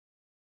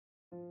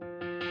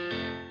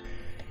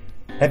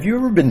Have you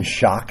ever been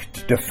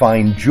shocked to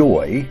find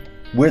joy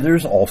where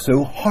there's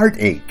also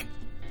heartache?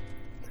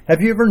 Have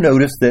you ever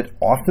noticed that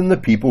often the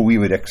people we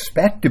would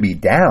expect to be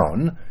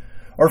down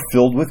are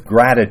filled with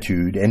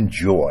gratitude and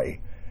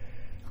joy?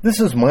 This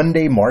is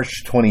Monday,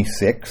 March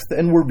 26th,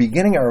 and we're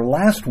beginning our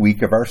last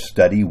week of our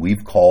study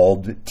we've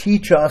called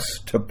Teach Us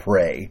to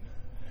Pray.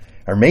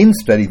 Our main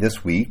study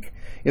this week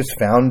is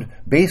found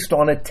based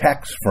on a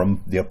text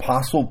from the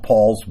Apostle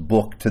Paul's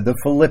book to the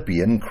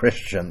Philippian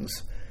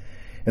Christians.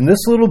 In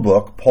this little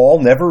book, Paul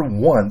never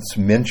once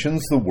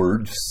mentions the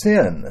word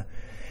sin,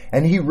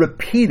 and he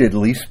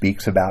repeatedly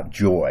speaks about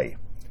joy.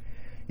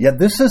 Yet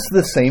this is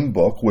the same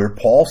book where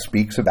Paul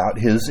speaks about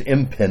his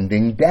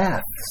impending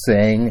death,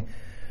 saying,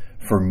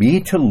 "For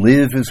me to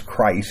live is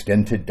Christ,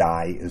 and to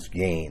die is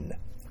gain."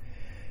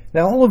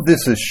 Now, all of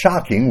this is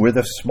shocking, where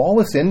the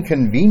smallest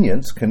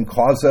inconvenience can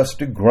cause us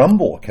to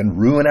grumble, can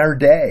ruin our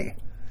day.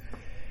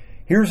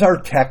 Here's our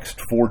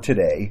text for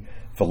today,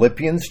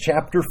 Philippians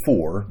chapter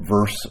 4,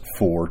 verse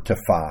 4 to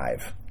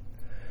 5.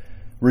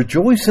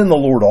 "Rejoice in the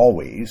Lord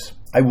always.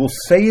 I will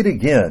say it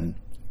again,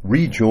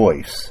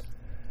 rejoice.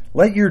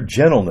 Let your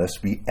gentleness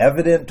be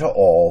evident to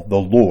all. The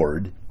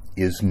Lord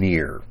is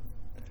near."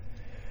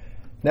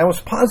 Now,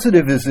 as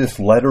positive as this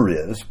letter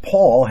is,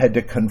 Paul had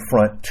to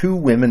confront two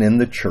women in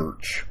the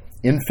church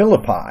in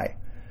Philippi.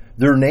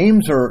 Their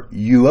names are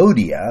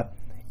Euodia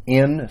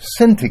and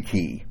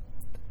Syntyche.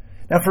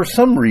 Now, for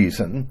some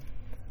reason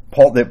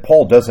that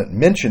Paul doesn't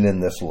mention in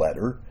this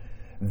letter,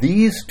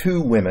 these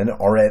two women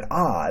are at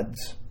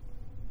odds.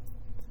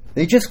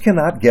 They just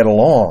cannot get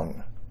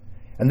along.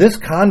 And this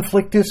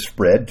conflict is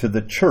spread to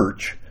the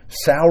church,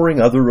 souring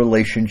other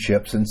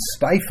relationships and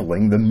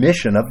stifling the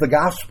mission of the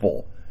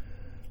gospel.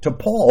 To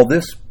Paul,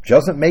 this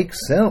doesn't make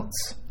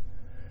sense.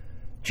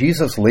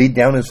 Jesus laid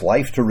down his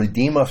life to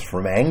redeem us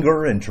from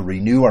anger and to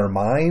renew our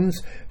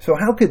minds. So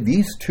how could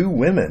these two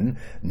women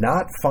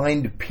not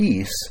find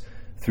peace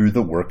through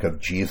the work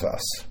of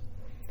Jesus?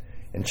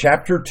 In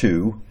chapter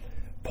 2,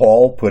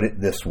 Paul put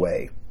it this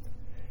way: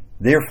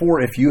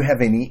 "Therefore, if you have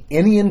any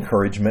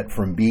encouragement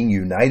from being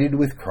united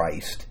with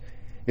Christ,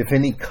 if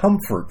any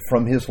comfort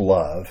from his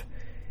love,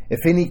 if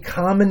any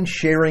common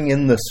sharing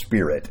in the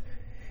Spirit,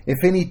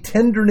 if any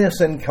tenderness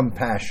and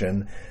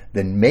compassion,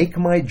 then make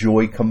my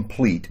joy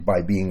complete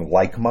by being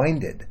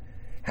like-minded,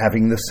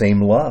 having the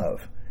same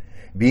love,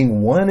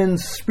 being one in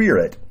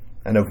spirit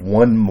and of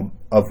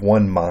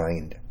one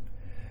mind.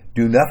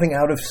 Do nothing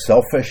out of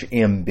selfish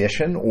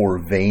ambition or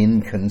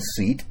vain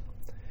conceit.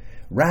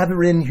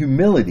 Rather, in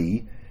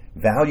humility,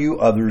 value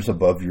others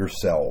above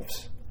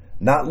yourselves,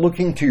 not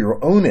looking to your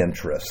own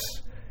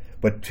interests,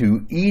 but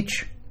to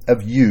each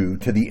of you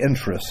to the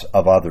interests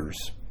of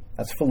others."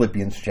 That's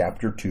Philippians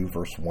chapter 2,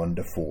 verse 1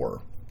 to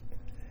 4.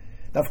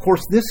 Now, of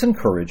course, this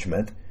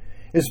encouragement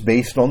is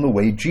based on the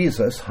way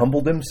Jesus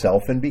humbled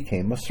himself and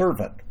became a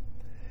servant.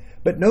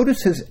 But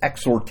notice his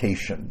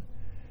exhortation: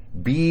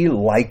 be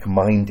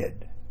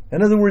like-minded.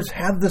 In other words,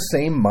 have the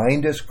same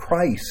mind as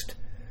Christ.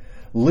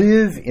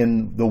 Live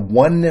in the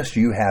oneness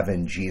you have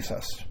in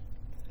Jesus.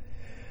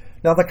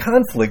 Now, the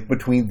conflict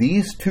between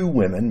these two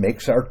women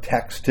makes our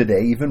text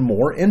today even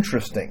more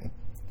interesting.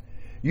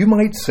 You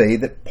might say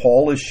that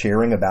Paul is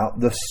sharing about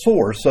the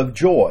source of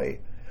joy,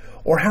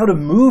 or how to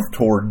move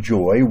toward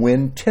joy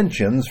when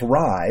tensions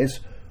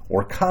rise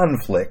or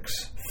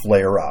conflicts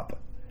flare up.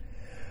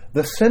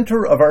 The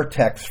center of our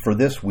text for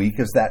this week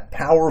is that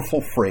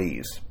powerful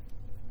phrase,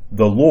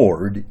 "The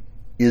Lord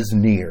is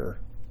near."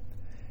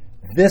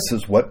 This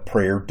is what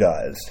prayer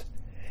does.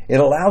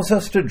 It allows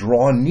us to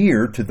draw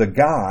near to the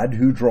God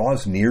who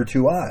draws near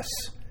to us.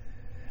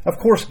 Of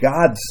course,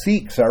 God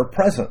seeks our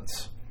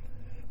presence.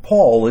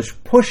 Paul is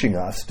pushing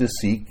us to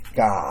seek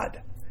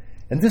God,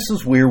 and this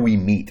is where we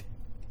meet.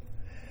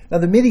 Now,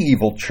 the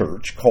medieval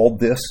church called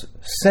this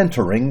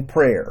centering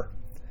prayer.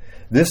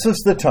 This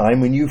is the time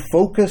when you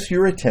focus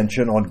your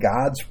attention on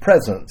God's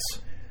presence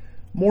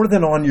more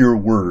than on your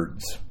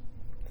words.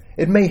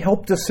 It may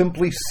help to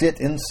simply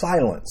sit in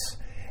silence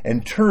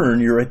and turn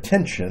your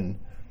attention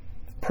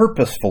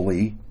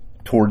purposefully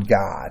toward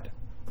God.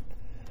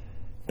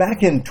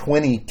 Back in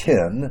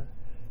 2010,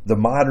 the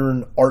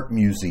Modern Art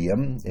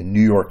Museum in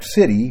New York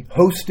City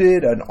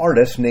hosted an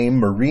artist named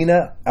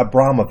Marina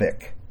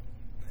Abramovic.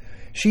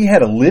 She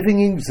had a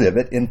living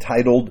exhibit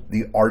entitled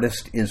 "The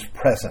Artist is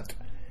Present."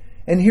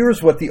 And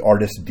here's what the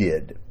artist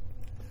did.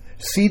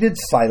 Seated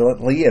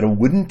silently at a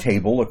wooden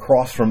table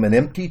across from an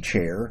empty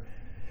chair,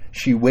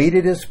 she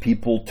waited as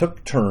people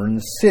took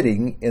turns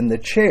sitting in the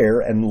chair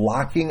and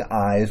locking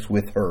eyes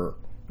with her.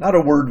 Not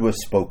a word was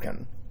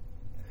spoken.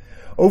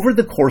 Over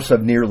the course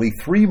of nearly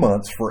 3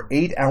 months, for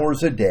 8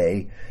 hours a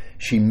day,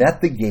 she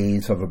met the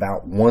gaze of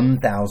about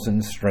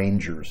 1,000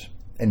 strangers,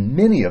 and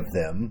many of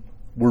them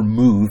were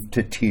moved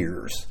to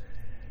tears.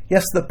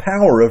 Yes, the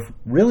power of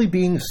really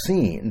being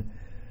seen,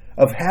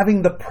 of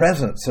having the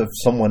presence of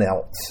someone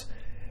else,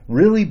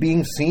 really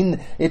being seen,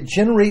 it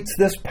generates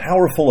this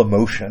powerful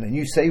emotion. And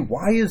you say,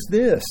 why is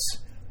this?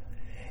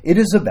 It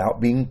is about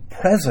being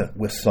present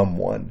with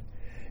someone,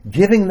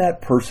 giving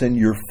that person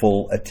your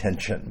full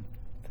attention.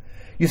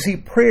 You see,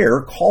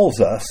 prayer calls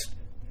us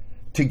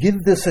to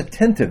give this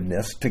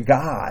attentiveness to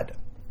God.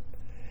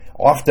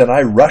 Often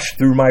I rush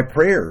through my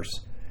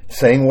prayers,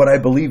 saying what I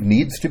believe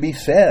needs to be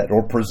said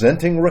or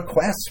presenting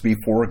requests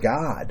before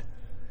God.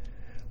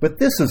 But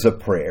this is a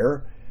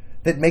prayer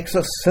that makes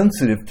us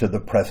sensitive to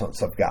the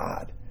presence of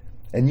God.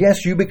 And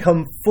yes, you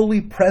become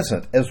fully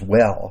present as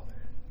well.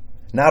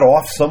 Not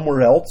off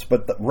somewhere else,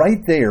 but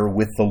right there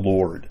with the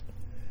Lord.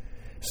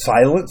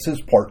 Silence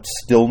is part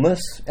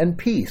stillness and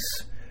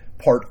peace,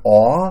 part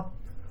awe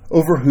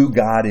over who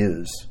God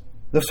is,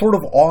 the sort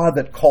of awe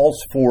that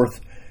calls forth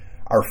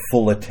our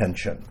full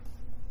attention.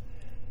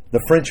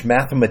 The French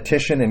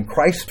mathematician and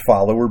Christ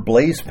follower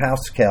Blaise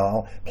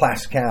Pascal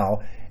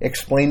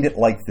explained it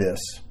like this: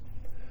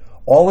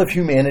 all of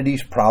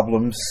humanity's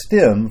problems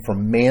stem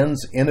from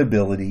man's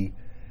inability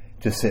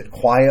to sit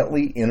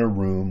quietly in a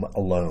room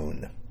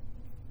alone.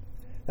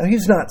 Now,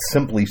 he's not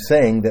simply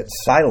saying that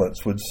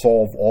silence would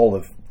solve all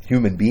of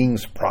human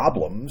beings'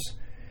 problems.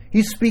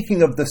 He's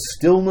speaking of the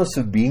stillness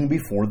of being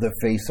before the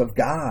face of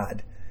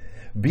God,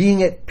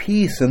 being at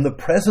peace in the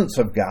presence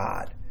of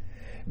God,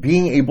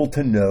 being able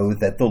to know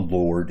that the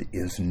Lord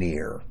is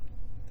near.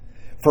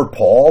 For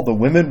Paul, the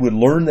women would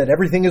learn that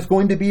everything is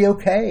going to be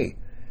okay.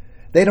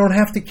 They don't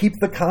have to keep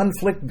the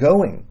conflict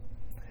going.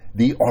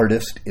 The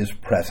artist is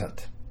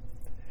present.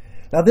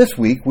 Now, this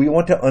week, we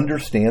want to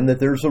understand that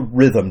there's a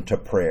rhythm to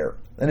prayer,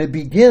 and it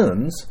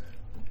begins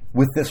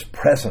with this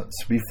presence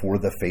before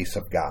the face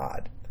of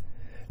God,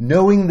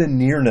 knowing the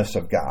nearness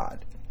of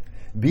God,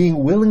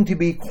 being willing to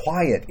be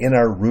quiet in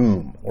our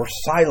room or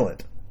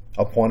silent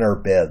upon our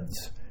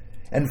beds,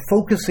 and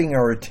focusing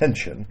our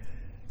attention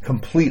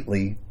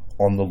completely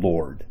on the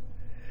Lord.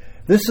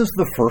 This is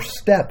the first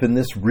step in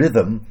this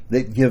rhythm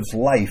that gives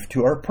life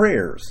to our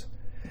prayers.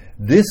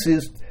 This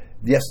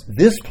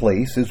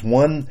place is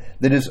one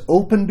that is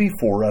open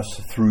before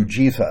us through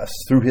Jesus,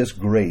 through His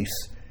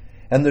grace,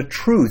 and the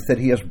truth that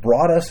He has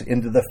brought us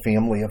into the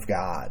family of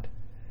God.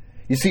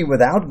 You see,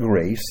 without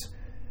grace,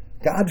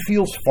 God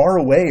feels far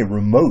away,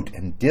 remote,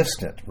 and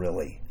distant,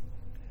 really.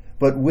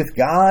 But with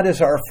God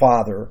as our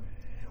Father,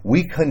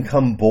 we can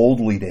come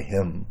boldly to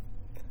Him.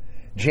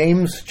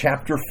 James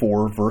chapter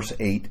 4, verse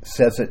 8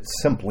 says it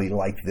simply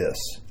like this: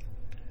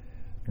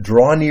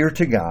 draw near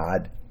to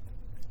God,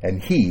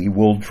 and He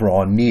will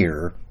draw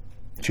near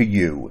to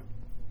you.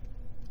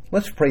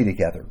 Let's pray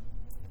together.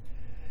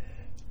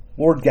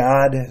 Lord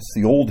God, as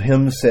the old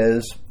hymn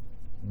says,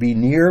 be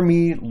near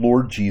me,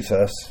 Lord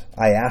Jesus.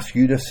 I ask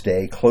you to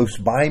stay close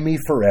by me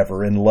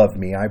forever and love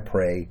me, I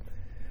pray.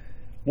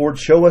 Lord,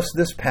 show us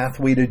this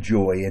pathway to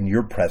joy in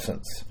your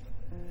presence.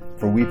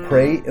 For we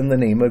pray in the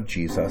name of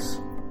Jesus.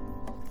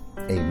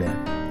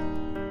 Amen.